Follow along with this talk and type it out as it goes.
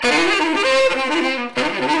Hei,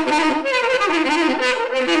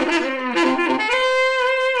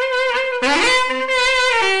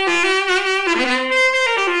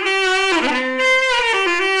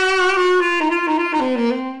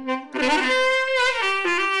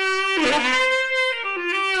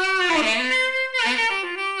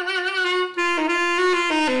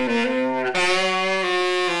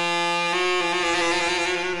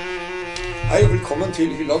 velkommen til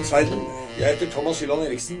Hyllands verden. Jeg heter Thomas Hylland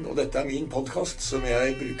Eriksen, og dette er min podcast som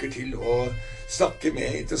jeg bruker til å snakke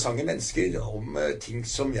med interessante mennesker om ting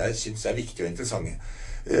som jeg synes er viktige og interessante.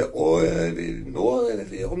 Og nå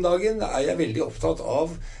om dagen er jeg veldig opptatt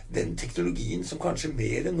av den teknologien som kanskje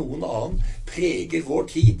mer enn noen annen preger vår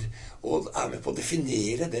tid, og er med på å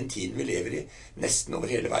definere den tiden vi lever i nesten over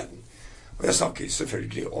hele verden. Og jeg snakker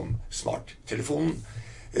selvfølgelig om smarttelefonen.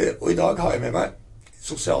 Og i dag har jeg med meg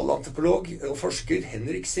sosialantropolog og forsker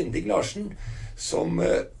Henrik Sinding Larsen, som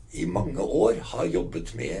i mange år har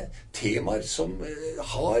jobbet med temaer som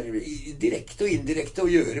har direkte og indirekte å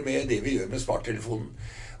gjøre med det vi gjør med smarttelefonen.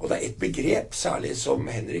 Og det er et begrep særlig som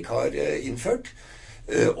Henrik har innført,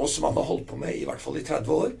 og som han har holdt på med i hvert fall i 30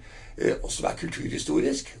 år, og som er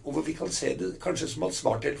kulturhistorisk, og hvor vi kan se det kanskje som at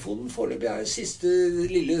smarttelefonen foreløpig er siste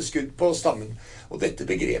lille skudd på stammen. Og dette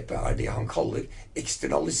begrepet er det han kaller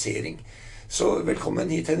eksternalisering. Så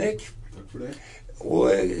velkommen hit, Henrik. Takk for det. Og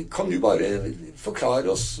kan du bare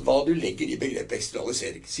forklare oss hva du legger i begrepet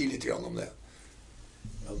eksternalisering? Si litt om det.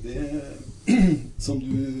 Ja, som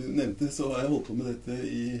du nevnte, så har jeg holdt på med dette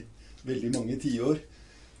i veldig mange tiår.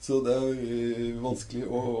 Så det er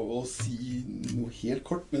vanskelig å si noe helt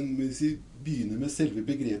kort, men hvis vi begynner med selve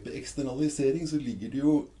begrepet eksternalisering, så ligger det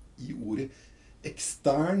jo i ordet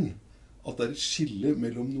ekstern, at det er et skille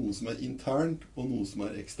mellom noe som er internt og noe som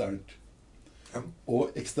er eksternt. Ja.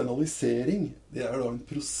 Og eksternalisering, det er da en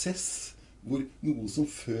prosess hvor noe som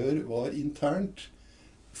før var internt,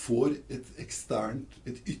 får et eksternt,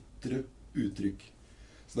 et ytre uttrykk.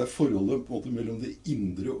 Så det er forholdet på en måte mellom det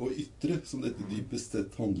indre og ytre som dette dypest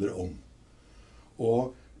sett handler om.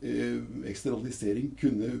 Og eksternalisering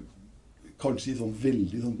kunne kanskje i sånn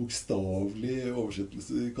veldig sånn bokstavelig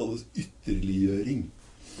oversettelse kalles ytterliggjøring.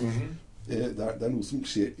 Det er noe som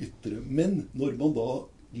skjer ytre. Men når man da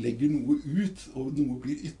legger noe ut, og noe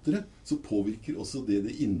blir ytre, så påvirker også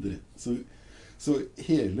det indre. Så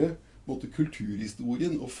hele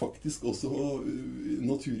kulturhistorien, og faktisk også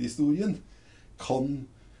naturhistorien, kan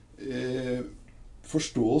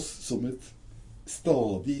forstås som et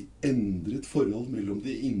stadig endret forhold mellom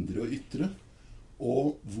det indre og ytre,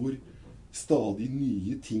 og hvor stadig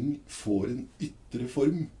nye ting får en ytre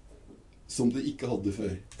form som det ikke hadde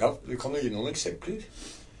før. Ja, du kan jo gi noen eksempler.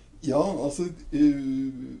 Ja, altså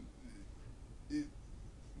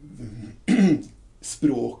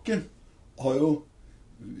språket har jo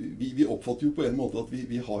vi oppfatter jo på en måte at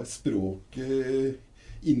vi har språket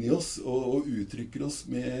inni oss og uttrykker oss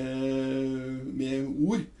med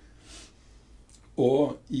ord.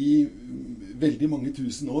 Og i veldig mange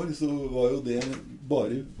tusen år så var jo det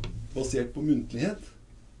bare basert på muntlighet.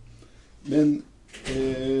 Men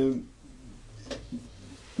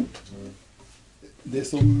det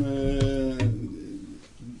som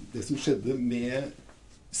skjedde med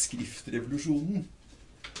skriftrevolusjonen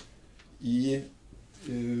i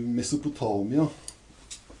Mesopotamia,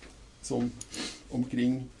 som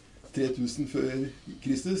omkring 3000 før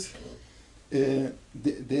Kristus,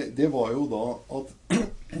 det var jo da at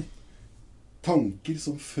tanker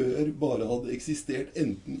som før bare hadde eksistert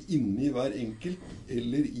enten inni hver enkelt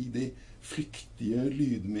eller i det flyktige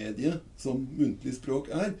lydmediet som muntlig språk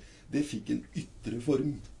er, det fikk en ytre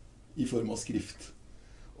form i form av skrift.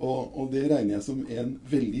 Og det regner jeg som en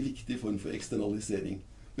veldig viktig form for eksternalisering.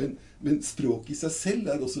 Men språk i seg selv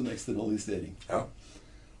er også en eksternalisering. Ja.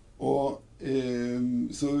 Og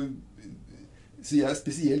så jeg er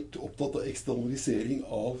spesielt opptatt av eksternalisering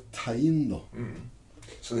av tegn, da.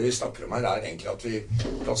 Så det vi snakker om her er egentlig at vi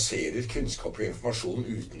plasserer kunnskap og informasjon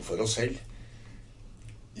utenfor oss selv.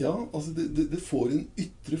 Ja, altså det får en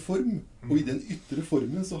ytre form, og i den ytre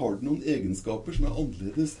formen så har det noen egenskaper som er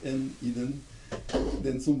annerledes enn i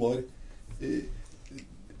den som var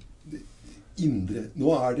indre. Nå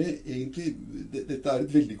er det egentlig, dette er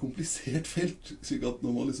et veldig komplisert felt, slik at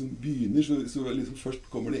når man liksom begynner, så liksom først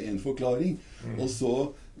kommer det en forklaring, og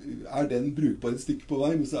så er den brukbar et stykke på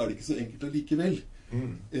vei, men så er det ikke så enkelt allikevel.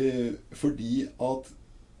 Fordi at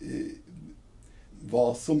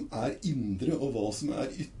hva som er indre og hva som er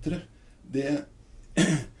ytre, det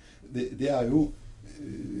er jo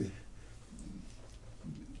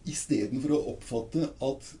i stedet for å oppfatte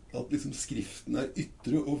at liksom skriften er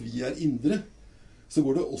ytre og vi er indre, så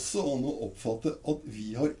går det også an å oppfatte at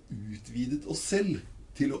vi har utvidet oss selv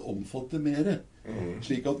til å omfatte mer.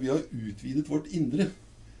 Slik at vi har utvidet vårt indre.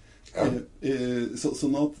 Ja.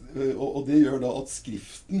 Sånn at, og det gjør da at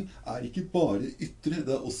skriften er ikke bare ytre,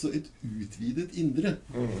 det er også et utvidet indre,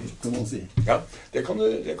 kan man si. Ja, det kan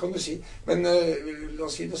du si. Men la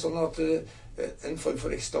oss si det sånn at en form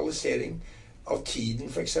for eksternalisering av tiden,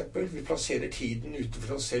 for eksempel. Vi plasserer tiden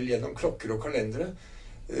utenfor oss selv gjennom klokker og kalendere.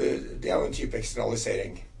 Det er jo en type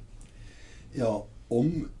eksternalisering. Ja, om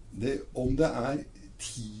det er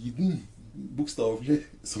tiden bokstavelig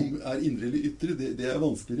som er indre eller ytre, det er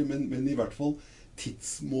vanskeligere, men i hvert fall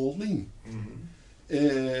tidsmåling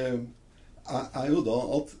er jo da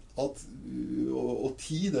at og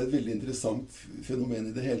tid er et veldig interessant fenomen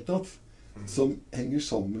i det hele tatt, som henger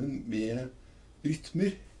sammen med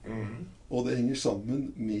rytmer, og det henger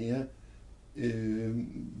sammen med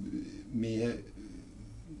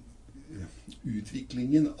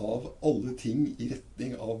utviklingen av alle ting i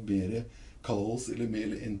retning av mer kaos eller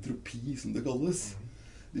mer entropi, som det kalles.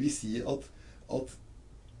 Det vil si at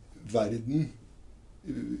verden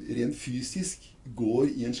rent fysisk går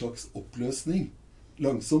i en slags oppløsning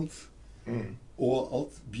langsomt. Og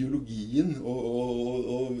at biologien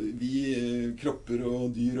og vi kropper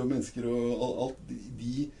og dyr og mennesker og alt,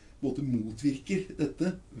 de måte motvirker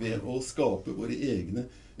dette ved å skape våre egne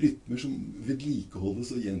rytmer som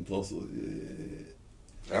vedlikeholdes og gjentas.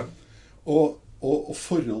 Ja. Og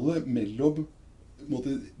forholdet mellom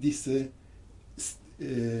måte, disse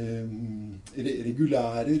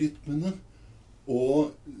regulære rytmene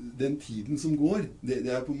og den tiden som går, det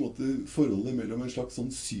er på en måte forholdet mellom en slags sånn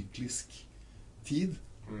syklisk tid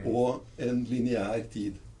og en lineær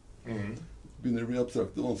tid. Begynner å bli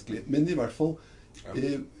abstrakt og vanskelig. Men i hvert fall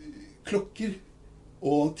klokker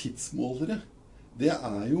og tidsmålere, det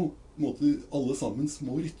er jo på en måte alle sammen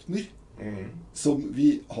små rytmer som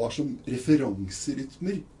vi har som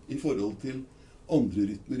referanserytmer i forhold til andre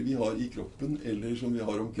rytmer vi har i kroppen, eller som vi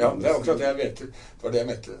har omkring. Ja, det er akkurat det jeg vet. Det var det jeg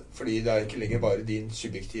mente. Fordi det er ikke lenger bare din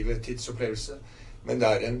subjektive tidsopplevelse, men det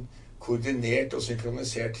er en koordinert og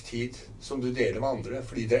synkronisert tid som du deler med andre,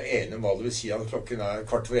 fordi dere er enige om hva det vil si at klokken er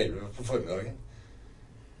 11:15 på formiddagen.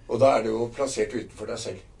 Og da er det jo plassert utenfor deg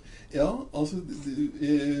selv. Ja, altså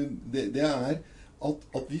det er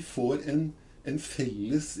at vi får en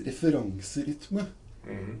felles referanserytme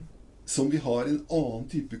som vi har en annen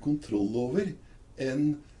type kontroll over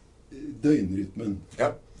enn døgnrytmen.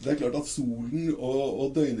 Ja. Det er klart at solen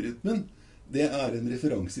og døgnrytmen, det er en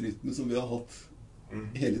referanserytme som vi har hatt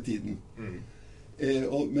hele tiden.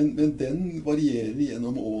 Men den varierer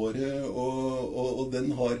gjennom året, og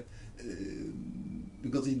den har du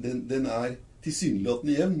kan si, den er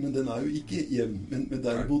tilsynelatende jevn, men den er jo ikke jevn. Men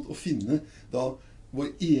derimot å finne da vår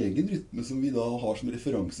egen rytme som vi da har som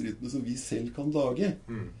referanserytme, som vi selv kan lage,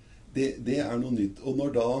 det er noe nytt. Og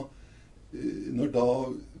når da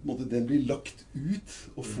måtte den bli lagt ut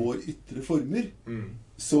og får ytre former,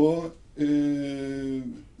 så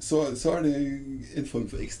er det en form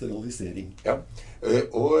for eksternalisering. Ja,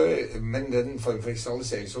 men den form for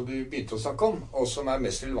eksternalisering som du begynte å snakke om, og som er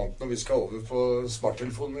mest relevant når vi skal over på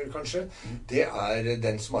smarttelefoner kanskje, det er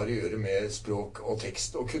den som har å gjøre med språk og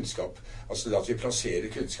tekst og kunnskap. Altså at vi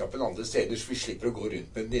plasserer kunnskapen andre steder, så vi slipper å gå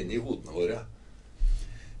rundt med den inne i hodene våre.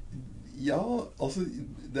 Ja, altså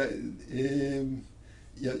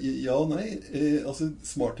ja og nei. Altså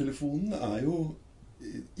smarttelefonen er jo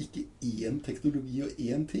ikke én teknologi og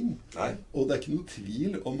én ting. Nei. Og det er ikke noe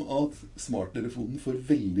tvil om at smarttelefonen for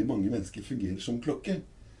veldig mange mennesker fungerer som klokke.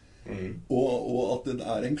 Og at den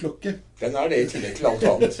er en klokke. Den er det i tillegg til alt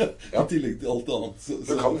annet. Ja. I tillegg til alt annet.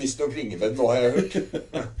 Du kan visst nok ringe med den nå, har jeg hørt.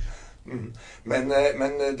 Men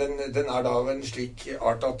den er da av en slik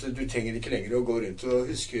art at du trenger ikke lenger å gå rundt og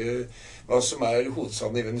huske hva som er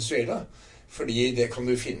hovedstaden i Venezuela, fordi det kan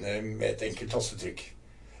du finne med et enkelt tastetrykk.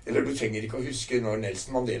 Eller du trenger ikke å huske når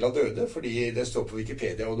Nelson Mandela døde, fordi det står på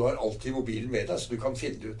Wikipedia, og du har alltid mobilen med deg, så du kan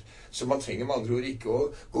finne det ut. Så man trenger med andre ord ikke å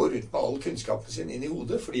gå rundt med all kunnskapen sin inn i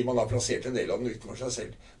hodet, fordi man har plassert en del av den utenfor seg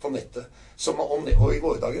selv på nettet. Og i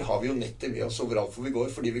våre dager har vi jo nettet med oss overalt hvor vi går,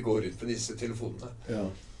 fordi vi går rundt med disse telefonene. Ja.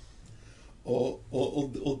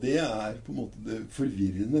 Og det er på en måte det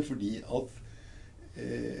forvirrende, fordi at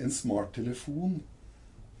en smarttelefon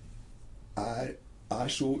er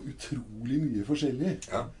så utrolig mye forskjellig.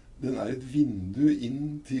 Ja. Den er et vindu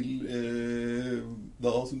inn til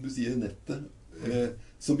da, som du sier, nettet,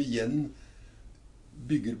 som igjen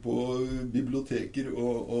bygger på biblioteker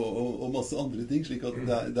og masse andre ting, slik at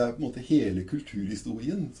det er på en måte hele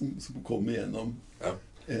kulturhistorien som kommer gjennom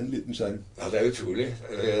en liten skjerm. Ja, det utrolig.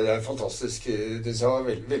 Det fantastisk. Det var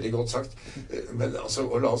veldig, veldig godt sagt. Men altså,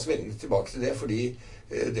 og la oss vende tilbake til det, fordi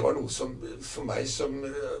det var noe som for meg som i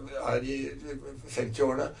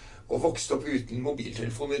 50-årene og vokste opp uten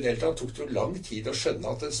mobiltelefon i det hele tatt, tok det jo lang tid å skjønne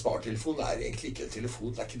at en smarttelefon egentlig ikke en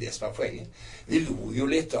telefon. Det ikke det som poenget. Vi lo jo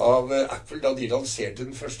litt av Apple da de lanserte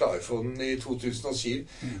den første iPhonen i 2007,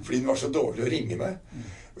 fordi den var så dårlig å ringe med.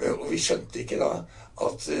 Og vi skjønte ikke da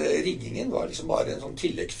at ringingen var liksom bare en sånn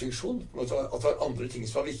tilleggsfunksjon. At det var andre ting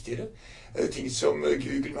som var viktigere. Ting som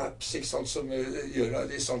Google Maps, ikke sant, som gjør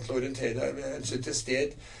deg i stand til å orientere deg med hensyn til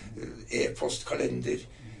sted, e-post, kalender,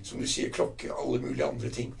 som du sier, klokke, alle mulige andre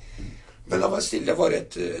ting. Men la meg stille deg bare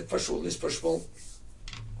et personlig spørsmål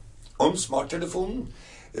om smarttelefonen.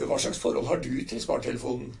 Hva slags forhold har du til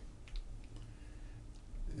smarttelefonen?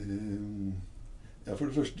 Ja, for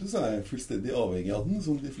det første så jeg fullstendig avhengig av den,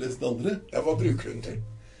 som de fleste andre. Ja, hva bruker du den til?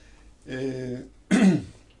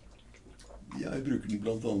 Jeg bruker den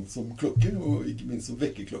blant annet som klokke, og ikke minst som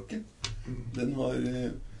vekkerklokke. Den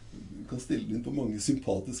kan stille den på mange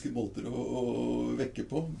sympatiske måter å vekke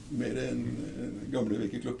på, mer enn gamle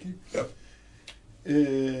vekkerklokker. Ja.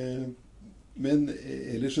 Men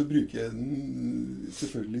ellers så bruker jeg den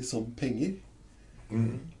selvfølgelig som penger.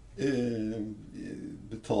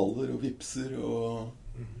 Betaler og vipser og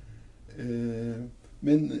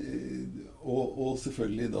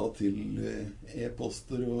selvfølgelig da til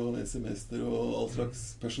e-poster og sms-er og all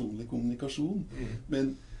slags personlig kommunikasjon.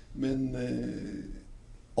 Men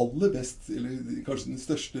aller best, eller kanskje den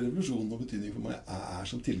største revolusjonen og betydningen for meg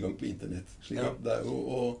som tilgang på internett. Slik at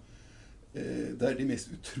det er de mest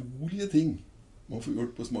utrolige ting man får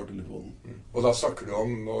gjort på smarttelefonen. Og da snakker du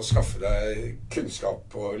om å skaffe deg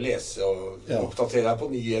kunnskap og lese og oppdatere deg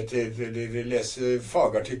på nyheter, eller lese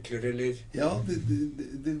fagartikler, eller... Ja,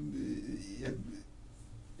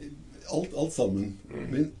 alt sammen.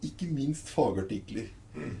 Men ikke minst fagartikler.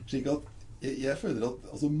 Slik at jeg føler at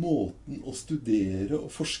altså, måten å studere og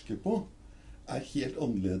forske på er helt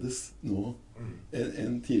annerledes nå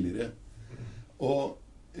enn tidligere. Og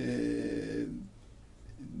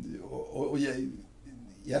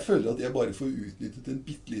jeg føler at jeg bare får utnyttet en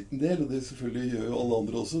bitteliten del, og det selvfølgelig gjør jo alle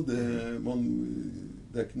andre også. Det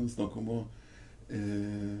er ikke noe snakk om å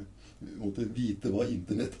måtte vite hva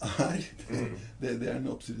internett er. Det er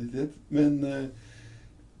en absurditet.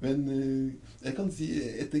 Men jeg kan si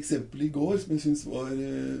et eksempel i går som jeg synes var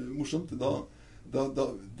morsomt. Da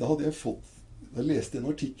hadde jeg da leste jeg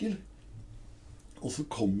en artikkel, og så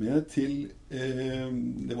kom jeg til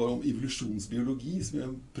det var om evolusjonsbiologi, som jeg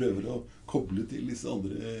prøver å koble til disse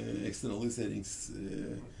andre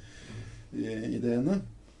eksternaliseringsideene.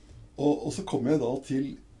 Og så kom jeg da til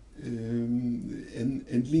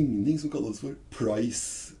en ligning som kalles for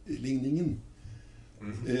Price-ligningen,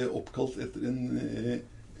 oppkalt etter en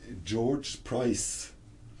George Price.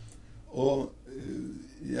 Og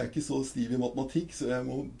jeg er ikke så stiv i matematikk, så jeg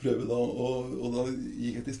må prøve da, og da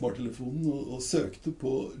gikk jeg til smarttelefonen og søkte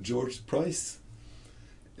på George Price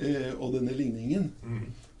og denne ligningen,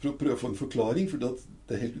 for å prøve å få en forklaring, for det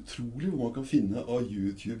er helt utrolig hvor man kan finne av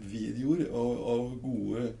YouTube-videoer av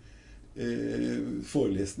gode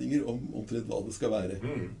forelesninger om omtrent hva det skal være.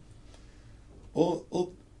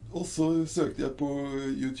 Og så søkte jeg på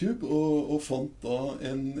YouTube og fant da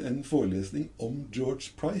en forelesning om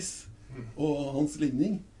George Price og hans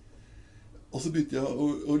ligning. Og så begynte jeg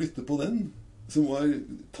å lytte på den, som var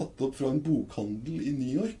tatt opp fra en bokhandel i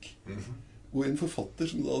New York, hvor en forfatter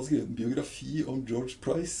som da hadde skrevet en biografi om George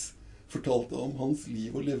Price fortalte om hans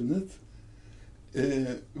liv og levnet,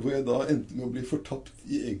 hvor jeg da endte med å bli fortapt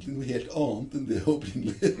i egentlig noe helt annet enn det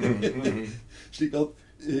opprinnelig. Slik at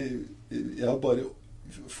jeg har bare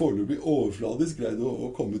foreløpig overfladisk greid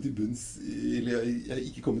å komme til bunns, eller jeg er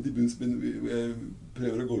ikke kommet til bunns, men jeg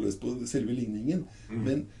prøver å gå løs på selve ligningen.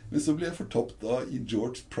 Men så ble jeg fortapt da i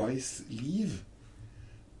George Price' liv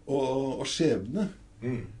og skjebne,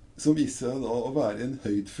 som viste seg da å være en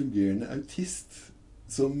høyt fungerende autist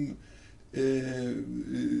som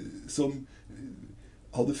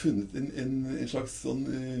hadde funnet en slags sånn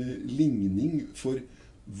ligning for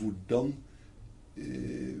hvordan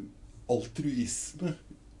altruisme,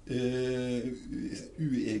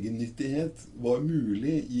 uegennyttighet var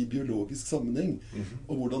mulig i biologisk sammenheng,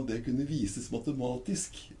 og hvordan det kunne vises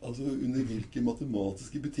matematisk, altså under hvilke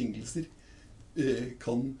matematiske betingelser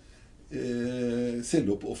kan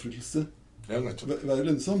selvoppofrelse være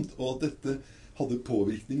lønnsomt, og at dette hadde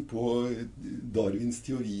påvirkning på Darwins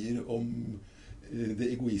teorier om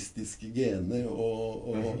det egoistiske genet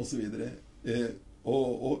og så videre.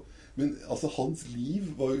 Men altså, hans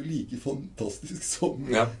liv var jo like fantastisk som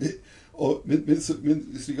Ja. Men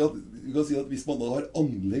slik at du kan si at hvis man da har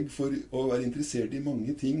anlegg for å være interessert i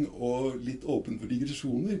mange ting og litt åpen for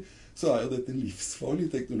digresjoner, så er jo dette en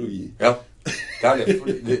livsfarlig teknologi. Ja, det er det.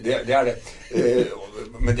 Det er det.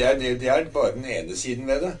 Men det er bare den ene siden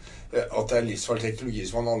ved det. At det er livsfarlig teknologi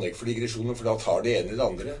som man anlegger for digresjoner, for da tar det ene det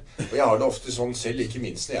andre. Og jeg har det ofte sånn selv, ikke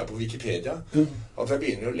minst når jeg er på Wikipedia, at jeg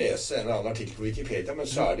begynner å lese en eller annen artikkel på Wikipedia, men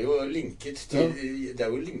så er det jo linket til, det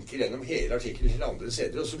er jo linker gjennom hele artikkelen til andre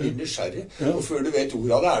steder, og så blir du nysgjerrig. Og før du vet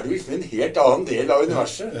ordet av det, er du liksom en helt annen del av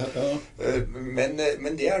universet.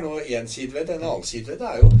 Men det er nå en side ved det. En annen side ved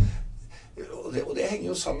det er jo, og det henger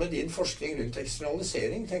jo sammen med din forskning rundt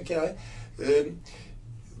eksternalisering, tenker jeg.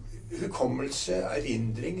 Hukommelse,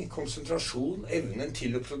 erindring, konsentrasjon, evnen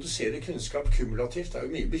til å produsere kunnskap kumulativt. Det er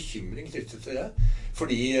jo mye bekymring knyttet til det,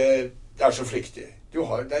 fordi det er så flyktig. Det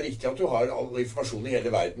er riktig at du har all informasjon i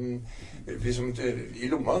hele verden liksom, i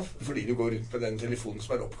lomma, fordi du går rundt med den telefonen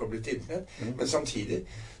som er oppkoblet til internett, men samtidig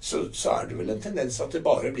så er det vel en tendens at det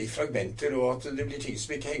bare blir fragmenter, og at det blir ting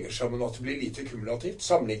som ikke henger sammen, og at det blir lite kumulativt,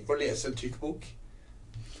 sammenlignet med å lese en tykk bok.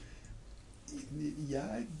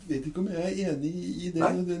 Jeg vet ikke om jeg er enig i det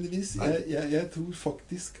nødvendigvis. Jeg tror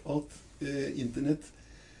faktisk at internett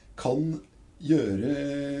kan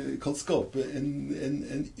skape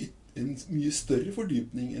en mye større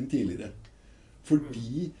fordypning enn tidligere.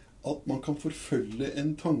 Fordi at man kan forfølge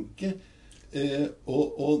en tanke,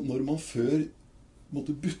 og når man før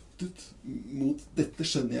måtte byttet mot 'dette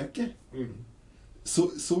skjønner jeg ikke',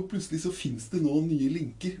 så plutselig så finnes det nå nye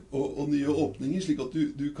linker og nye åpninger, slik at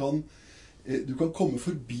du kan komme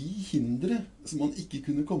forbi hindre som man ikke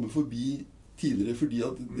kunne komme forbi tidligere, fordi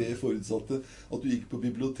at det forutsatte at du gikk på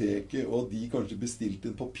biblioteket, og at de kanskje bestilte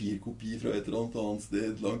en papirkopi fra et eller annet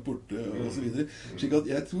sted langt borte, og så videre. Slik at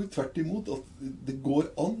jeg tror tvert imot at det går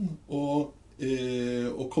an å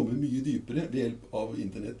komme mye dypere ved hjelp av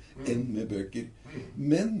internett enn med bøker.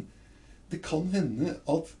 Men det kan hende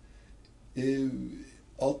at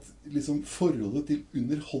liksom forholdet til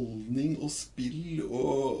underholdning og spill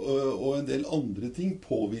og en del andre ting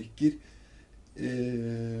påvirker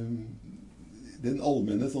den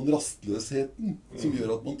allmenne sånn rastløsheten som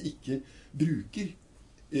gjør at man ikke bruker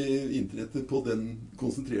internettet på den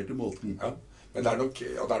konsentrerte måten. Ja, men det er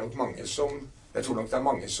nok mange som, jeg tror nok det er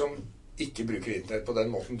mange som ikke bruker internett på den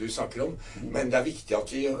måten du snakker om, men det er viktig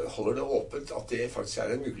at vi holder det åpent, at det faktisk er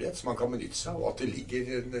en mulighet som man kan benytte seg av, og at det ligger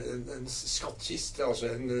en skattkiste, altså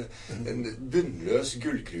en bunnløs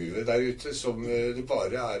gullgruve der ute, som det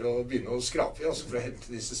bare er å begynne å skrape i, altså for å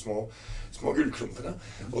hente disse små gullklumpene.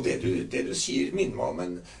 Og det du sier minner meg om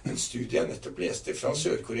en studie jeg nettopp leste fra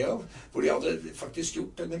Sør-Korea, hvor de hadde faktisk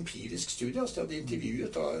gjort en empirisk studie, altså de hadde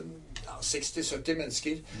intervjuet 60-70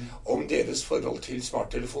 mennesker om deres forhold til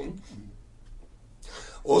smarttelefonen.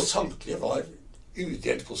 Og samtlige var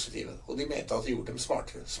udelt positive, og de mente at de gjorde dem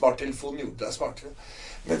smartere. Smarttelefonen gjorde deg smartere.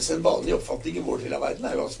 Mens en vanlig oppfatning i vår del av verden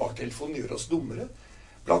er jo at smarttelefonen gjør oss dummere.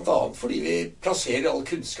 Blant annet fordi vi plasserer all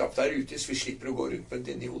kunnskap der ute, så vi slipper å gå rundt med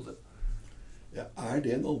den i hodet. Ja, er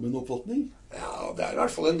det en allmenn oppfatning? Ja, det er i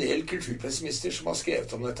hvert fall en del kulturpessimister som har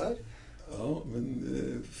skrevet om dette her. Ja, men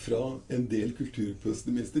fra en del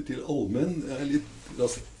kulturpessimister til allmenn er litt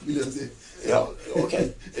raskt, vil jeg si. Ja, ok.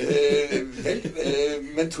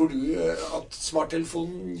 Men tror du at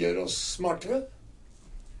smarttelefonen gjør oss smartere?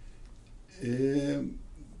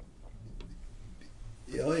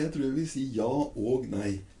 Ja, jeg tror jeg vil si ja og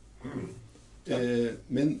nei. Ja.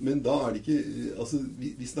 Men da er det ikke, altså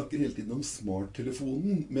vi snakker hele tiden om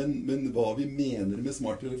smarttelefonen, men hva vi mener med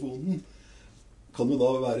smarttelefonen kan jo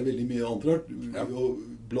da være veldig mye annet rart,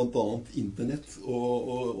 blant annet internett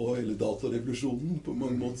og hele datarevolusjonen på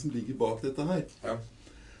mange måter som ligger bak dette her. Ja.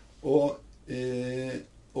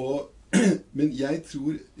 Men jeg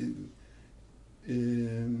tror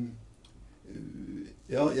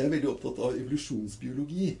jeg er veldig opptatt av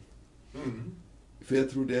evolusjonsbiologi. For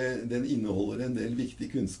jeg tror den inneholder en del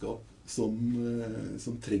viktig kunnskap som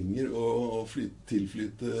trenger å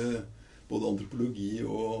tilflyte både antropologi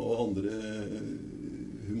og andre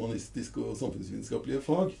humanistiske og samfunnsvitenskapelige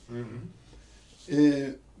fag.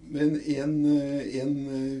 Men en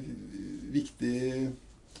viktig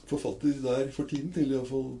forfatter der for tiden, til i hvert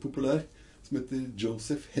fall populær, som heter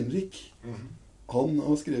Joseph Henrik, han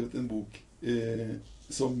har skrevet en bok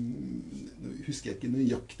som, husker jeg ikke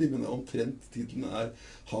nøyaktig, men omtrent titelen er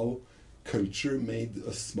How Culture Made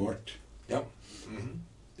Us Smart. Ja.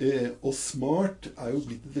 Og smart er jo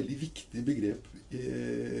blitt et veldig viktig begrep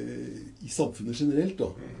i samfunnet generelt da.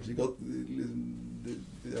 Slik at det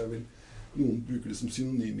er vel noen bruker det som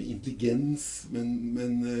synonym med intelligens,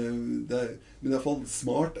 men det er i hvert fall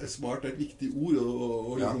smart er et viktig ord,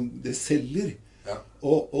 og liksom, det selger. Ja.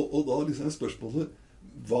 Og da liksom er spørsmålet,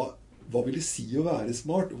 hva vil det si å være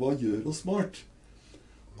smart? Hva gjør oss smart?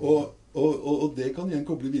 Og det kan igjen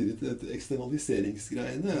koble videre til dette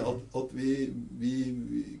eksternaliseringsgreiene, at vi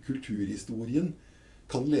kulturhistorien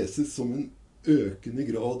kan leses som en økende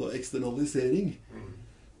grad av eksternalisering.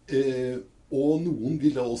 Og noen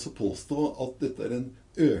vil da også påstå at dette er en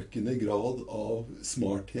økende grad av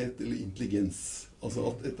smarthet eller intelligens. Altså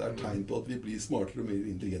at dette er tegn på at vi blir smartere og mer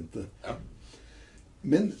intelligente. Ja.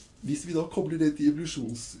 Men hvis vi da kobler det til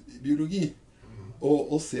evolusjonsbiologi,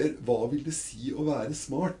 og ser hva vil det si å være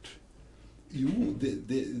smart? Jo,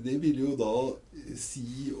 det vil jo da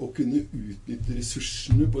si å kunne utnytte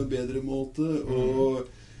ressursene på en bedre måte,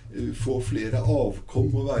 og få flere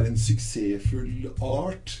avkom og være en suksessfull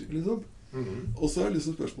art, liksom. Og så er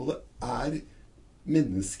liksom spørsmålet, er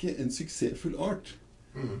mennesket en suksessfull art?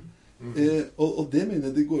 Og det mener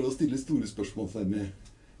jeg det går å stille store spørsmål med.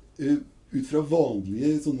 Ut fra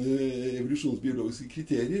vanlige sånne evolusjonsbiologiske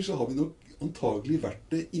kriterier så har vi nok antagelig vært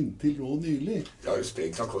det inntil nå nylig. Vi har jo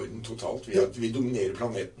sprengt akkorden totalt. Vi dominerer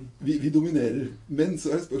planeten. Vi dominerer. Men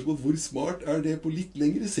så er spørsmålet, hvor smart er det på litt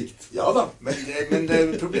lengre sikt? Ja da, men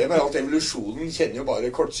problemet er at evolusjonen kjenner jo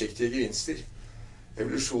bare kortsiktige gevinster.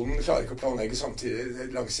 Evolusjonen klarer ikke å planlegge samtidig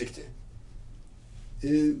langsiktig.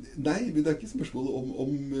 Nei, men det er ikke spørsmålet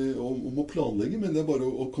om å planlegge, men det er bare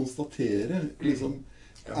å konstatere, liksom,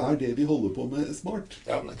 er det vi holder på med smart?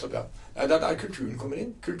 Ja, nettopp, ja. Det er der kulturen kommer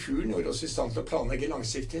inn. Kulturen gjør oss i stand til å planlegge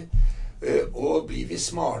langsiktig. Og blir vi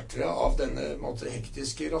smartere av denne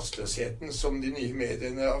hektiske rastløsheten som de nye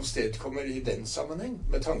mediene avstedkommer i den sammenheng,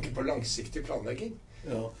 med tanke på langsiktig planlegging?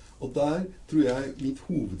 Ja, og der tror jeg mitt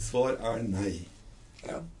hovedsvar er nei.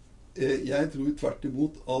 Ja. Jeg tror tvert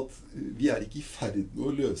imot at vi er ikke i ferd med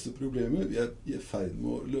å løse problemet, vi er i ferd med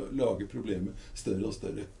å lage problemet større og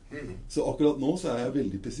større. Så akkurat nå så er jeg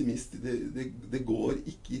veldig pessimist. Det går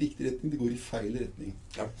ikke i riktig retning, det går i feil retning.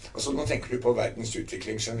 Ja, altså nå tenker du på verdens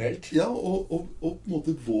utvikling generelt? Ja, og på en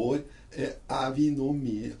måte har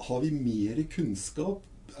vi mer kunnskap?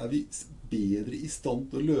 Er vi bedre i stand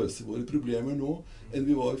til å løse våre problemer nå enn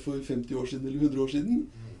vi var for 50 år siden eller 100 år siden?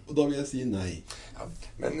 Og da vil jeg si nei. Ja,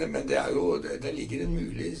 men det er jo, det ligger en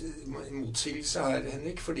mulig motsigelse her,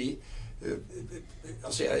 Henrik, fordi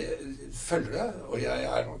altså jeg følger deg, og jeg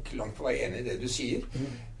er nok langt på vei enig i det du sier,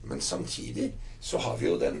 men samtidig så har vi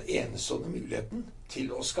jo den enestående muligheten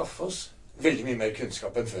til å skaffe oss veldig mye mer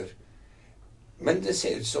kunnskap enn før. Men det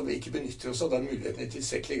ser ut som vi ikke benytter oss av den muligheten i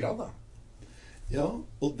tilstrekkelig grad, da. Ja,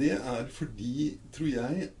 og det er fordi, tror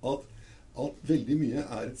jeg, at veldig mye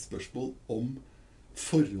er et spørsmål om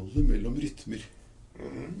forholdet mellom rytmer.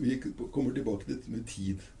 Vi kommer tilbake til dette med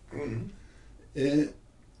tid.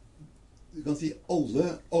 Du kan si alle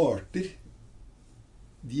arter,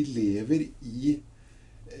 de lever i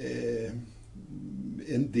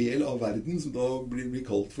en del av verden som da blir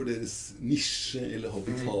kalt for deres nisje eller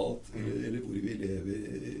habitat, eller hvor vi lever.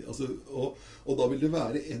 Altså, og da vil det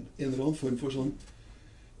være en eller annen form for sånn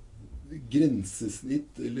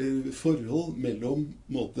grensesnitt eller forhold mellom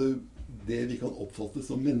det vi kan oppfatte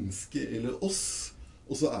som menneske eller oss,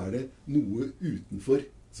 og så er det noe utenfor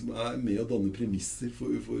som er med å danne premisser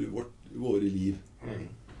for våre liv.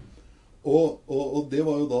 Og det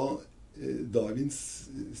var jo da Darwins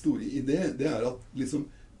store idé, det er at liksom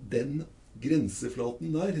den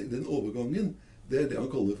grenseflaten der, den overgangen, det er det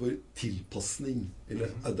han kaller for tilpassning,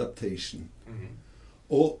 eller adaptation.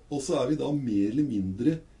 Og så er vi da mer eller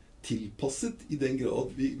mindre tilpasset i den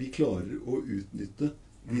grad vi klarer å utnytte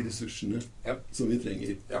de ressursene som vi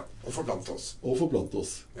trenger. Ja, og forplante oss. Og forplante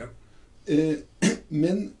oss. Ja.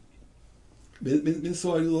 Men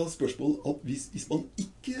så er det jo da spørsmål at hvis man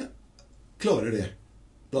ikke klarer det,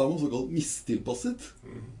 da er man såkalt mistilpasset,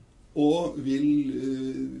 og vil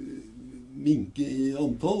minke i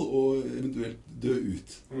antall og eventuelt dø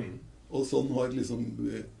ut. Og sånn har liksom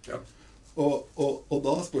og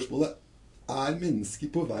da er spørsmålet, er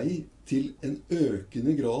mennesket på vei til en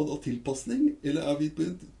økende grad av tilpasning, eller er vi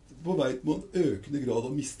på vei til en økende grad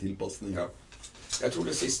av mistilpasning? Ja. Jeg tror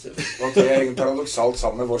det siste. At det er paradoksalt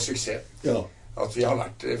sammen med vår suksess. Ja. At vi har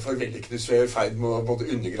vært for vellykkede, så vi er i ferd med å både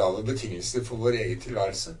undergrave betingelser for vår egen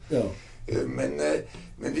tilværelse. Ja. Men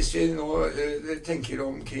hvis vi nå tenker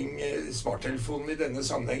omkring smarttelefonen i denne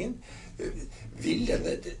sammenhengen, vil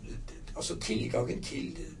altså tilgangen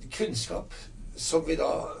til kunnskap som vi da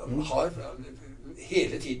har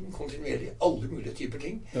hele tiden, kontinuerlig, alle mulige typer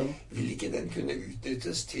ting, vil ikke den kunne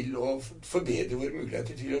utnyttes til å forbedre våre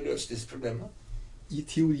muligheter til å løse disse problemene? I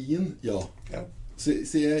teorien, ja.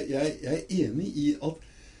 Så jeg er enig i at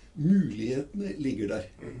mulighetene ligger der.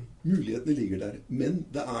 Mulighetene ligger der. Men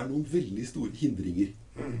det er noen veldig store hindringer.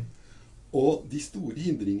 Og de store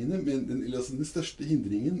hindringene, altså den største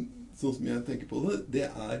hindringen, sånn som jeg tenker på det, det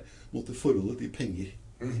er forholdet til penger.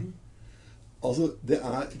 Altså, det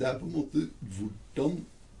er på en måte hvordan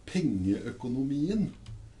pengeøkonomien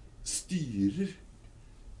styrer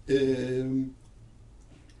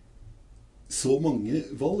så mange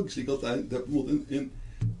valg, slik at det er på en måte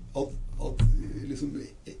at liksom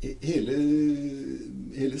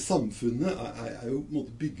hele samfunnet er jo på en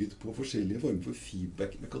måte bygget på forskjellige former for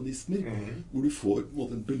feedback-mekanismer, hvor du får på en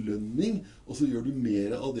måte en belønning, og så gjør du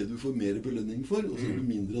mer av det du får mer belønning for, og så gjør du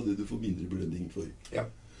mindre av det du får mindre belønning for. Ja.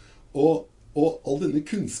 Og all denne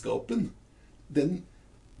kunnskapen, den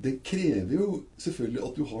krever jo selvfølgelig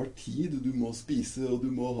at du har tid, du må spise, og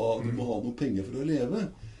du må ha noen penger for å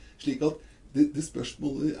leve. Slik at det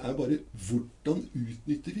spørsmålet er bare hvordan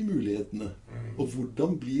utnytter vi mulighetene? Og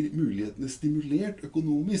hvordan blir mulighetene stimulert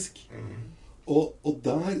økonomisk? Og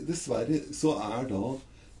der, dessverre, så er da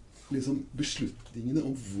liksom beslutningene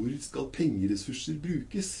om hvor skal pengeressurser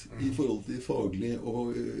brukes i forhold til faglig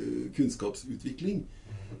og kunnskapsutvikling,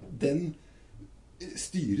 den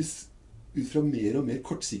styres ut fra mer og mer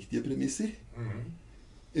kortsiktige premisser.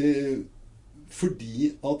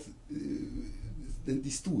 Fordi at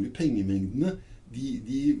de store pengemengdene,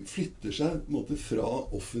 de flytter seg på en måte fra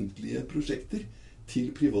offentlige prosjekter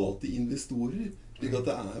til private investorer. Slik at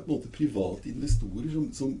det er på en måte private investorer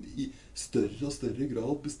som i større og større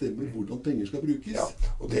grad bestemmer hvordan penger skal brukes. Ja,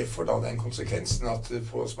 og det får da den konsekvensen at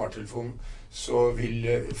på smarttelefonen så vil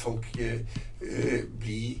folk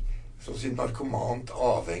bli så å si narkomant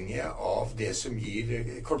avhengige av det som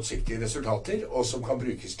gir kortsiktige resultater, og som kan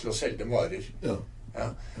brukes til å selge varer. Ja. Ja,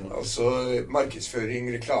 altså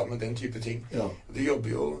markedsføring, reklame, den type ting. Ja. De jobber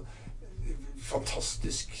jo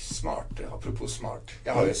fantastisk smarte, apropos smart.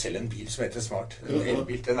 Jeg har jo selv en bil som heter Smart. En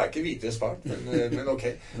elbil. Den er ikke videre smart, men ok.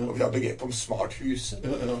 Og vi har begrep om smarthuset.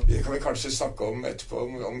 Det kan vi kanskje snakke om etterpå,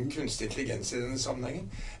 om kunstig intelligens i denne sammenhengen.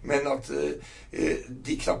 Men at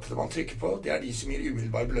de knappene man trykker på, det er de som gir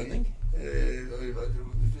umiddelbar belønning.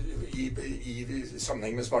 I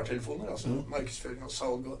sammenheng med smarttelefoner, altså markedsføring og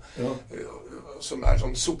salg, som er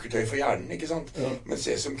sånn sukkertøy for hjernen, ikke sant? Mens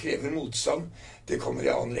det som krever motstand, det kommer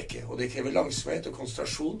i annen rekke, og det krever langsomhet og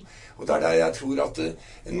konsentrasjon. Og det er der jeg tror at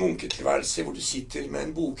en munketilværelse hvor du sitter med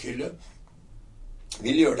en bokhylle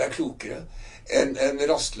vil gjøre deg klokere enn en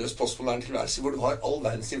rastløs postmoderne tilværelse hvor du har all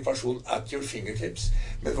verdens informasjon at your fingertips,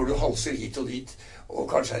 men hvor du halser hit og dit, og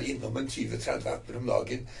kanskje er innom en 20-30 apper om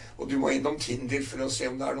dagen, og du må innom Tinder for å se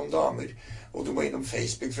om det er noen damer, og du må innom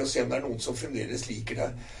Facebook for å se om det er noen som fremdeles liker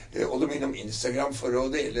deg, og du må innom Instagram for å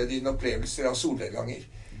dele dine opplevelser av solnedganger.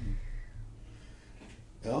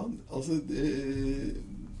 Ja, altså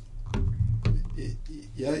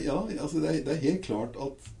det er helt klart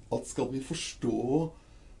at skal vi forstå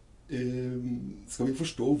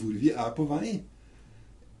hvor vi er på vei,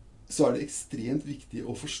 så er det ekstremt viktig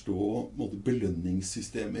å forstå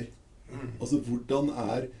belønningssystemer. Altså hvordan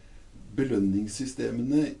er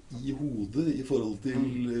belønningssystemene i hodet i forhold til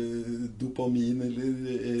dopamin eller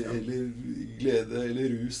glede eller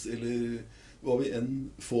rus eller hva vi enn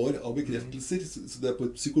får av bekreftelser. Så det er på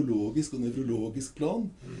et psykologisk og nevrologisk plan.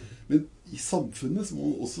 Men i samfunnet så må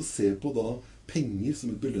man også se på da penger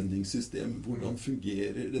som et belønningssystem. Hvordan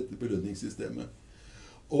fungerer dette belønningssystemet?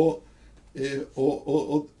 Og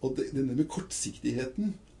denne med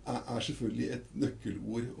kortsiktigheten er selvfølgelig et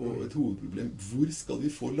nøkkelord og et hovedproblem. Hvor skal vi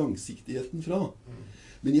få langsiktigheten fra?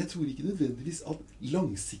 Men jeg tror ikke nødvendigvis at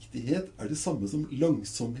langsiktighet er det samme som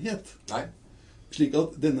langsomhet. Nei. Slik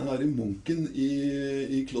at denne her munken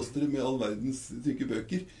i klosteret med all verdens tykke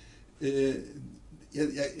bøker, jeg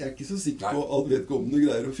er ikke så sikker på at vedkommende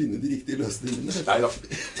greier å finne de riktige løsningene. Neida.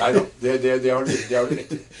 Det har du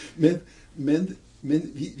rett i. Men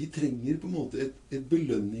vi trenger på en måte et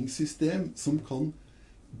belønningssystem som kan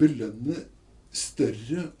belønne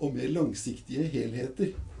større og mer langsiktige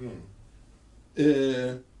helheter.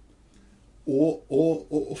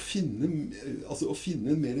 Og finne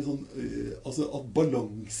en mer sånn at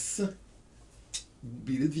balanse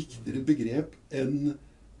blir et viktigere begrep enn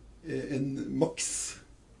maks.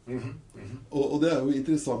 Og det er jo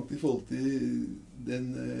interessant i forhold til den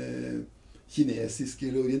kinesiske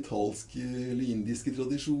eller orientalske eller indiske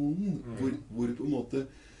tradisjonen, hvor på en måte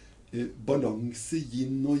balanse,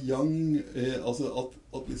 yin og yang, altså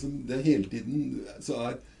at liksom det hele tiden så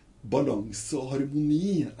er balanse og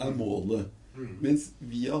harmoni er målet. Mens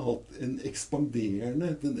vi har hatt en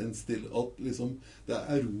ekspanderende tendens til at liksom, det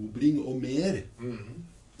er erobring og mer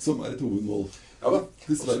som er et hovedmål. Ja da.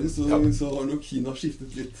 Dessverre så har nok Kina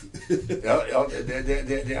skiftet litt. Ja, det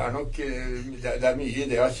er nok det er mye i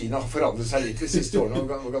det at Kina har forandret seg litt de siste årene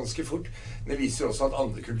og ganske fort. Men det viser også at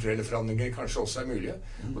andre kulturelle forandringer kanskje også er mulige.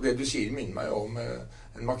 Og det du sier minner meg om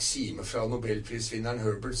en maksime fra Nobelprisvinneren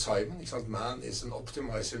Herbert Simon. Ikke sant? Man is an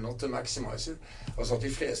optimizer, not a maximizer. Altså at de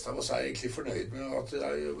fleste av oss er egentlig fornøyd med at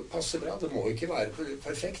det passer bra. Det må ikke være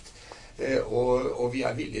perfekt. Og vi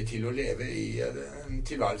er villige til å leve i en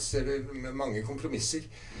tilværelse med mange kompromisser.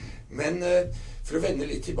 Men for å vende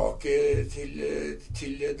litt tilbake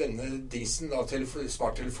til denne dingsen, da,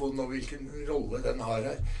 smarttelefonen, og hvilken rolle den har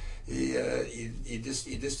her i de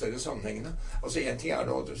større sammenhengene. Altså en ting er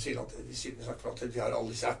nå, du sier at vi har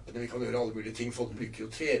alle disse appene, vi kan gjøre alle mulige ting. Folk bruker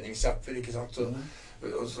jo treningsapper, ikke sant,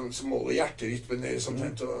 og som måler hjerterytmen deres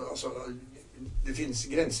omtrent, og altså det finnes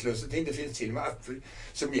grenseløse ting. Det finnes til og med apper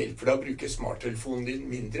som hjelper deg å bruke smarttelefonen din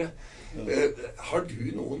mindre. Har du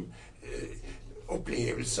noen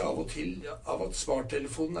opplevelse av og til av at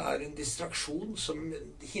smarttelefonen er en distraksjon som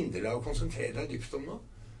hindrer deg å konsentrere deg dypt om noe?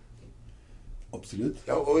 Absolutt.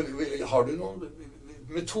 Ja, og har du noen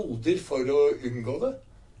metoder for å unngå det?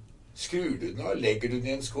 Skrur du den av? Legger du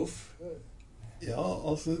den i en skuff? Ja,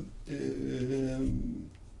 altså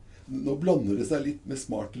nå blander det seg litt med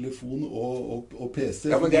smarttelefon og PC.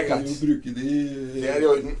 Ja, men det er greit. Du kan jo bruke det er i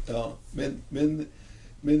orden. Ja,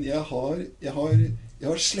 men jeg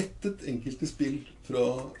har slettet enkelte spill fra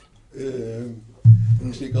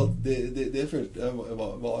slik at det følte jeg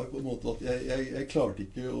var på en måte at jeg klarte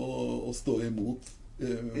ikke å stå imot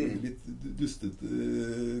litt dustete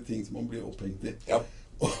ting som man blir opphengt i. Ja,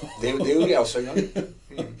 det gjorde jeg også en gang.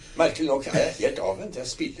 Merkelig nok er jeg helt avvent. Jeg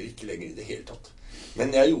spiller ikke lenger i det hele tatt.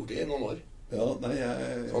 Men jeg gjorde det i noen år. Ja, nei,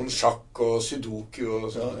 sånn sjakk og sudoku og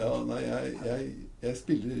sånn. Ja, nei, jeg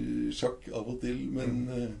spiller sjakk av og til, men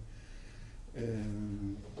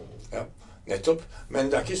ja, nettopp. Men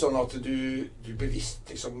det er ikke sånn at du bevisst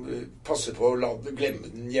liksom passer på å glemme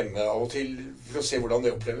den hjemme av og til for å se hvordan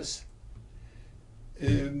det oppleves?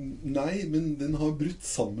 Nei, men den har brutt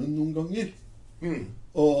sammen noen ganger.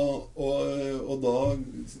 Og da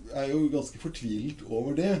er jeg jo ganske fortvilet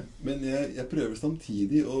over det, men jeg prøver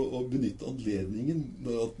samtidig å benytte anledningen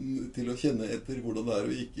til å kjenne etter hvordan det er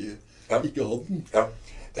å ikke ha den. Ja.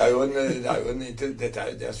 Det er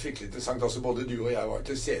fryktelig interessant. Altså, både du og jeg var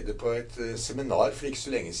til stede på et seminar for ikke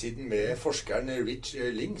så lenge siden med forskeren Rich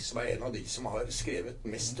Ling, som er en av de som har skrevet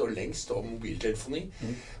mest og lengst om mobiltelefoni.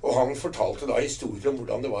 Og han fortalte da historier om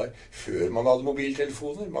hvordan det var før man hadde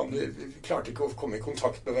mobiltelefoner. Man klarte ikke å komme i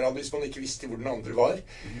kontakt med hverandre hvis man ikke visste hvor den andre var.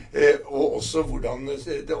 Og også hvordan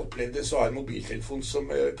det opplevdes å ha en mobiltelefon som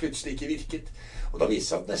plutselig ikke virket. Og da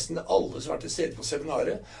viste det at nesten alle som var til stede på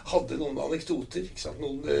seminaret, hadde noen anekdoter, ikke sant?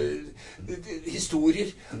 Noen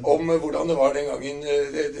historier om hvordan det var den gangen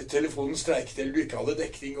telefonen streiket eller du ikke hadde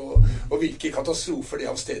dekning, og hvilke katastrofer det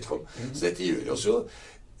avstedkom. Så dette gjør oss jo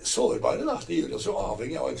sårbare, da. Det gjør oss jo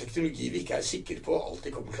avhengig av en teknologi vi ikke er sikre på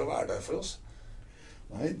alltid kommer til å være der for oss.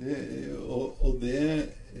 Nei,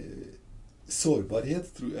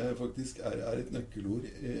 sårbarhet tror jeg faktisk er et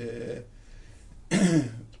nøkkelord.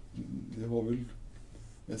 Det var vel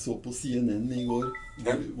jeg så på CNN i går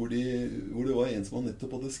hvor det var en som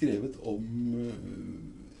nettopp hadde skrevet om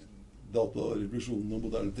datarevolusjonen og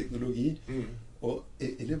moderne teknologi.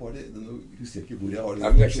 Eller var det nå husker jeg ikke hvor jeg har det.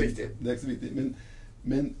 Nei, men det er ikke så viktig. Det er ikke så viktig,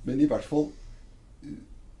 men i hvert fall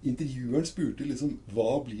intervjueren spurte liksom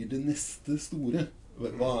hva blir det neste store?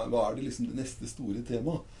 Hva er det liksom det neste store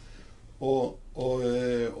temaet?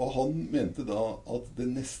 Og han mente da at det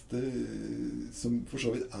neste som for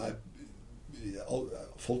så vidt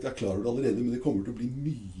folk er klar over det allerede, men det kommer til å bli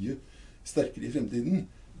mye sterkere i fremtiden,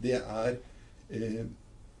 det er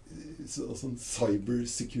sånn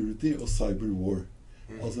cybersecurity og cyberwar.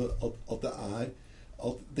 Altså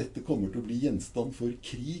at dette kommer til å bli gjenstand for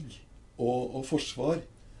krig og forsvar,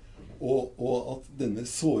 og at denne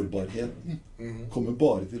sårbarheten kommer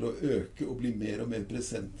bare til å øke og bli mer og mer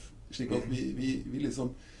present. Slik at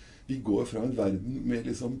vi går fra en verden med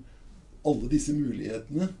liksom alle disse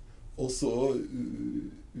mulighetene, og så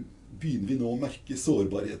begynner vi nå å merke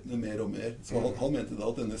sårbarhetene mer og mer. Så han mente da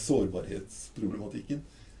at denne sårbarhetsproblematikken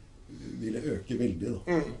ville øke veldig da.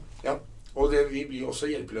 Ja, og vi blir også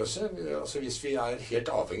hjelpeløse. Altså hvis vi er helt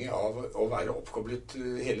avhengig av å være oppkoblet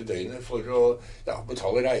hele døgnet for å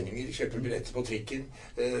betale regninger, kjøpe billetter på trikken,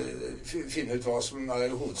 finne ut hva som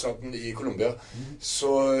er hovedstaden i Colombia,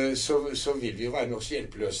 så vil vi jo være også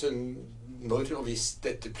hjelpeløse når og hvis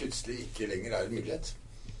dette plutselig ikke lenger er en mulighet.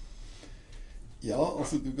 Ja,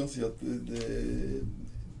 altså du kan si at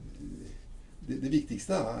det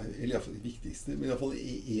viktigste er, eller i hvert fall det viktigste, men i hvert fall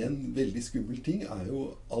en veldig skummel ting er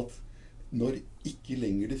jo at når ikke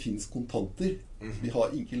lenger det finnes kontanter, vi har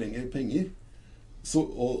ikke lenger penger, så,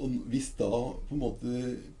 og hvis da på en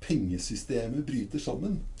måte pengesystemet bryter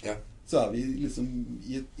sammen, så er vi liksom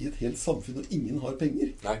i et helt samfunn, og ingen har penger.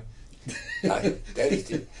 Nei, det er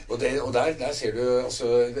riktig. Og der ser du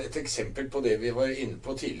altså et eksempel på det vi var inne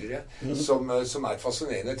på tidligere, som er et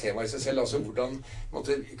fascinerende tema i seg selv. Altså hvordan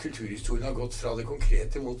kulturhistorien har gått fra det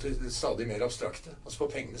konkrete mot det stadig mer abstrakte. Altså på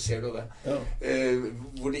pengene ser du det.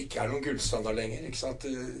 Hvor det ikke er noen gullstandard lenger. Ikke sant?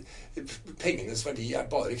 Pengenes verdi er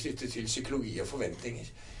bare knyttet til psykologi og forventninger.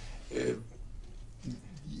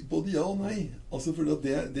 Både ja og nei. Altså for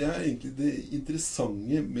det er egentlig det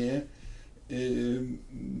interessante med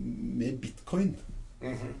bitcoin.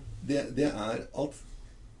 Det er at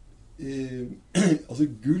altså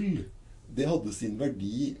gull, det hadde sin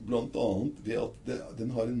verdi blant annet ved at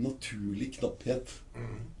den har en naturlig knapphet.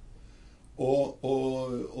 Og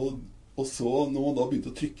så når man da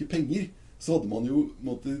begynte å trykke penger, så hadde man jo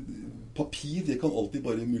papir, det kan alltid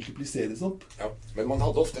bare multipliseres opp. Men man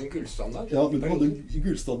hadde ofte en gullstandard. Ja, men man hadde en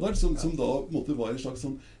gullstandard som da var en slags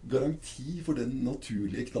sånn garanti for den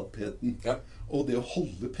naturlige knappheten. Og det å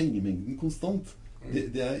holde pengemengden konstant,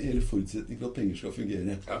 det er hele forutsetning for at penger skal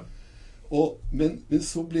fungere. Men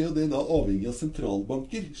så ble jo det da avhengig av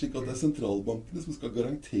sentralbanker, slik at det er sentralbankene som skal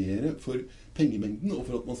garantere for pengemengden, og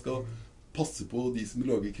for at man skal passe på de som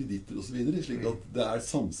lager kreditter og så videre, slik at det er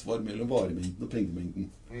samsvar mellom varemengden og pengemengden.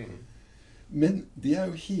 Men det er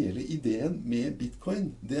jo hele ideen med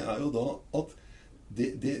bitcoin. Det er jo da at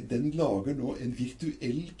den lager nå en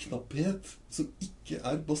virtuell knapphet som ikke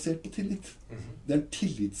er basert på tillit. Det er en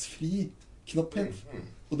tillitsfri knapphet.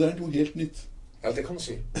 Og det er noe helt nytt. Ja, det kan du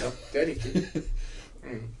si. Ja, det er riktig.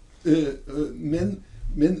 Men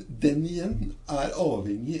den igjen er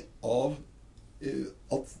avhengig av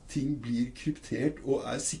at ting blir kryptert og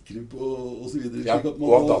er sikre på og så videre.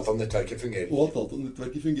 Og at datanettverket fungerer. Og at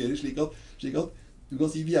datanettverket fungerer slik at du kan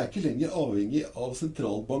si vi er ikke lenger avhengig av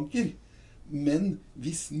sentralbanker, men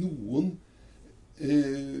hvis noen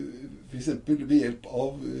for eksempel ved hjelp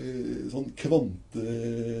av sånn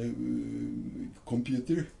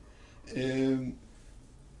kvantecomputer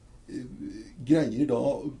greier da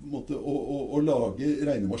å lage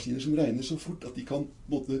regnemaskiner som regner så fort at de kan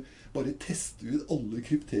bare teste ut alle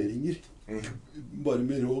krypteringer bare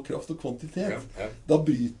med rå kraft og kvantitet. Da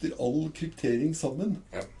bryter all kryptering sammen.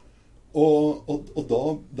 Og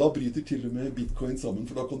da bryter til og med bitcoin sammen,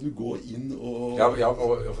 for da kan du gå inn og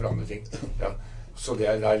og forandre ting. Så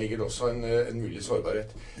der ligger det også en mulig sårbarhet.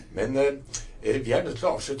 Men vi er nødt til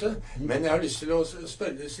å avslutte. Men jeg har lyst til å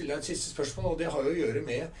stille et siste spørsmål, og det har jo å gjøre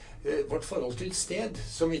med vårt forhold til sted,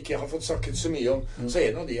 som vi ikke har fått snakket så mye om. Så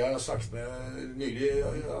en av de jeg har snakket med nylig,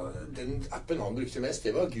 den appen han brukte mest,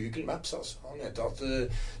 det var Google Maps. Altså. Han mente at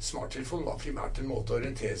smarttelefonen var primært en måte å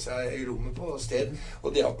orientere seg i rommet på, sted.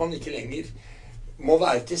 Og det at man ikke lenger må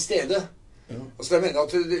være til stede. Altså jeg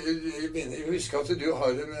mener husker at du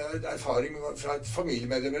har en erfaring fra et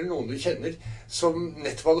familiemedlem eller noen du kjenner som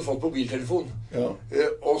nettopp hadde fått mobiltelefon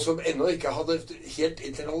og som ennå ikke hadde helt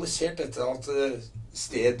internalisert dette at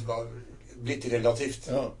sted var blitt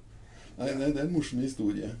relativt. Nei, det er en morsom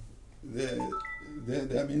historie.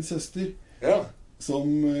 Det er min søster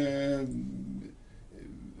som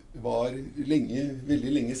var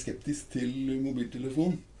veldig lenge skeptisk til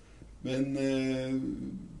mobiltelefon, men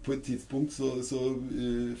på et tidspunkt så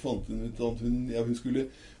fant hun ut at hun skulle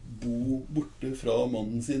bo borte fra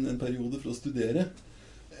mannen sin en periode for å studere.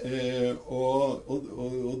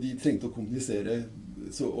 Og de trengte å kommunisere,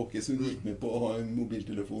 så hun gikk med på å ha en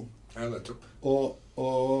mobiltelefon. Ja, nettopp. Og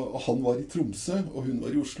han var i Tromsø, og hun var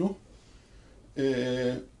i Oslo.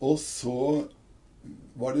 Og så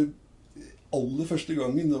var det aller første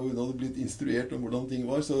gangen da hun hadde blitt instruert om hvordan ting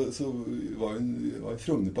var, så var hun i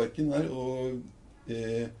Frognerparken her,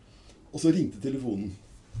 og så ringte telefonen.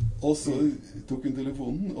 Og så tok hun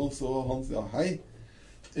telefonen, og så han sa hei.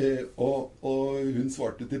 Og hun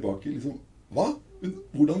svarte tilbake liksom, hva?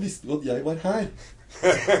 Hvordan visste du at jeg var her?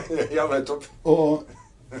 Ja, nettopp. Og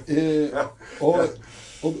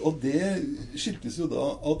det skyldtes jo da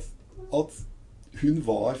at hun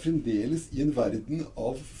var fremdeles i en verden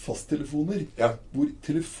av fasttelefoner, hvor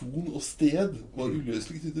telefon og sted var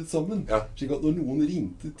uløselig knyttet sammen. Slik at når noen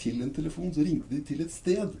ringte til en telefon, så ringte de til et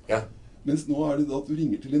sted. Mens nå er det da at du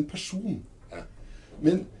ringer til en person.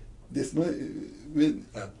 Men det som er...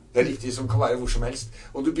 Det er riktig, som kan være hvor som helst.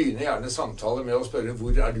 Og du begynner gjerne samtale med å spørre,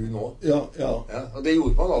 hvor er du nå? Og det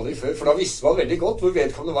gjorde man aldri før, for da visste man veldig godt hvor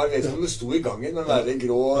vedkommende var. Vedkommende sto i gangen med den der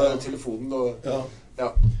grå telefonen.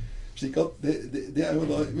 Slik at det jo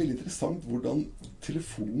da veldig interessant hvordan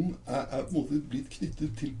telefonen på en måte blitt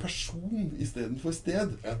knyttet til person i stedet for sted.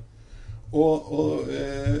 Ja.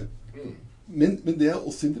 Men det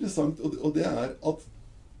også interessant, og det at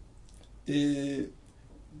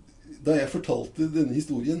da jeg fortalte denne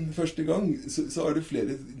historien første gang, så det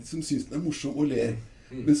flere som synes den morsom og ler.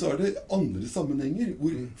 Men så det andre sammenhenger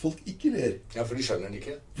hvor folk ikke ler. Ja, for de skjønner den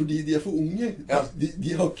ikke. Fordi de for unge. Ja. De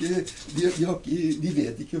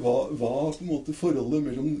vet ikke hva på en måte forholdet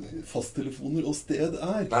mellom fasttelefoner og sted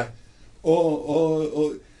Nei.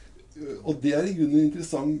 Og det i grunnen et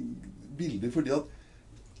interessant bilde, fordi at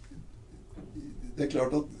det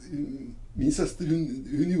klart at min søster,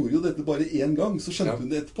 hun gjorde jo dette bare en gang, så skjønte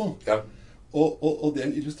hun det etterpå. Ja. Og det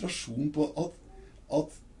en illustrasjon på at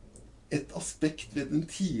et aspekt ved den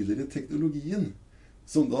tidligere teknologien,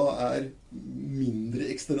 som da mindre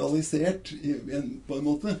eksternalisert på en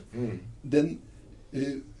måte,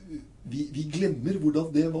 vi glemmer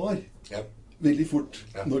hvordan det var veldig fort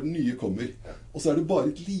når den nye kommer. Og så det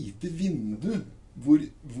bare et lite vindu hvor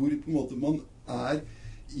på en måte man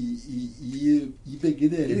i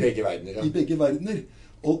begge deler. I begge verdener, ja. I begge verdener.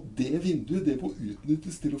 Og det vinduet, det må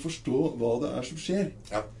utnyttes til å forstå hva det som skjer.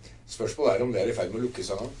 Ja. Spørsmålet om det i ferd med å lukke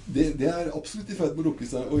seg nå? Det absolutt i ferd med å lukke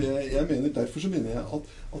seg. Og derfor så mener jeg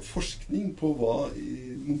at forskning på hva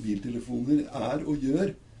mobiltelefoner og gjør,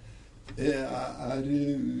 eller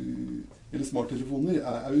smarttelefoner,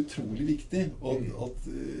 utrolig viktig. Og at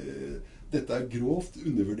dette grovt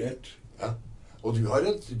undervurdert. Ja. Og du har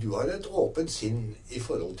et åpent sinn i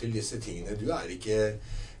forhold til disse tingene. Du ikke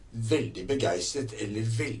veldig begeistret eller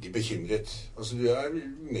veldig bekymret. Altså, du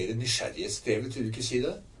mer nysgjerrighetsdrevet, vil du ikke si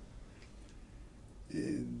det?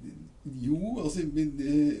 Jo, altså,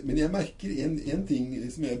 men jeg merker en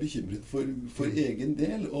ting som jeg bekymret for egen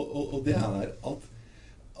del, og det at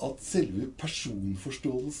selve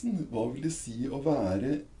personforståelsen, hva vil det si å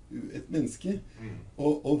være et menneske,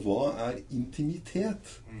 og hva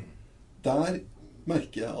intimitet? Der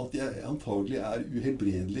merker jeg at jeg antagelig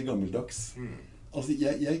uhelbredelig gammeldags. Altså,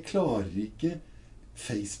 jeg klarer ikke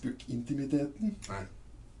Facebook-intimiteten. Nei.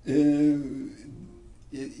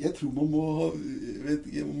 Jeg tror man må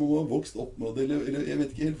ha vokst opp med det, eller jeg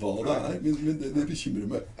vet ikke helt hva det men det bekymrer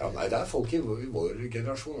meg. Ja, nei, det folk i vår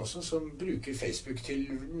generasjon også som bruker Facebook til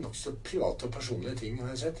nokså private og personlige ting,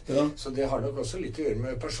 har jeg sett. Ja. Så det har nok også litt å gjøre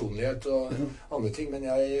med personlighet og andre ting, men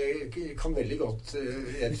jeg kan veldig godt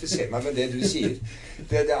identifisere meg med det du sier.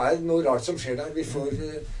 Det noe rart som skjer der. Vi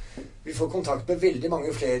får kontakt med veldig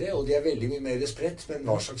mange flere, og de veldig mye mer spredt, men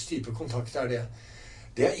hva slags type kontakt det?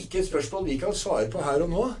 Det ikke et spørsmål vi kan svare på her og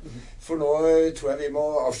nå, for nå tror jeg vi må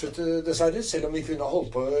avslutte dessverre, selv om vi kunne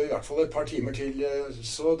holdt på i hvert fall et par timer til.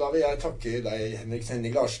 Så da vil jeg takke deg, Henrik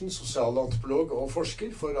Larsen, sosialantropolog og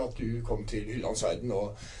forsker, for at du kom til Hylands Verden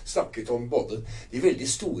og snakket om både de veldig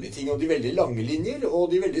store ting og de veldig lange linjer,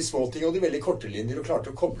 og de veldig små ting og de veldig korte linjer, og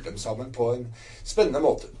klarte å koble dem sammen på en spennende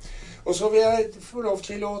måte. Og så vil jeg få lov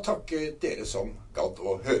til å takke dere som gadd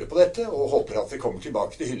å høre på dette, og håper at dere kommer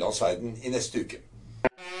tilbake til Hylands Verden i neste uke.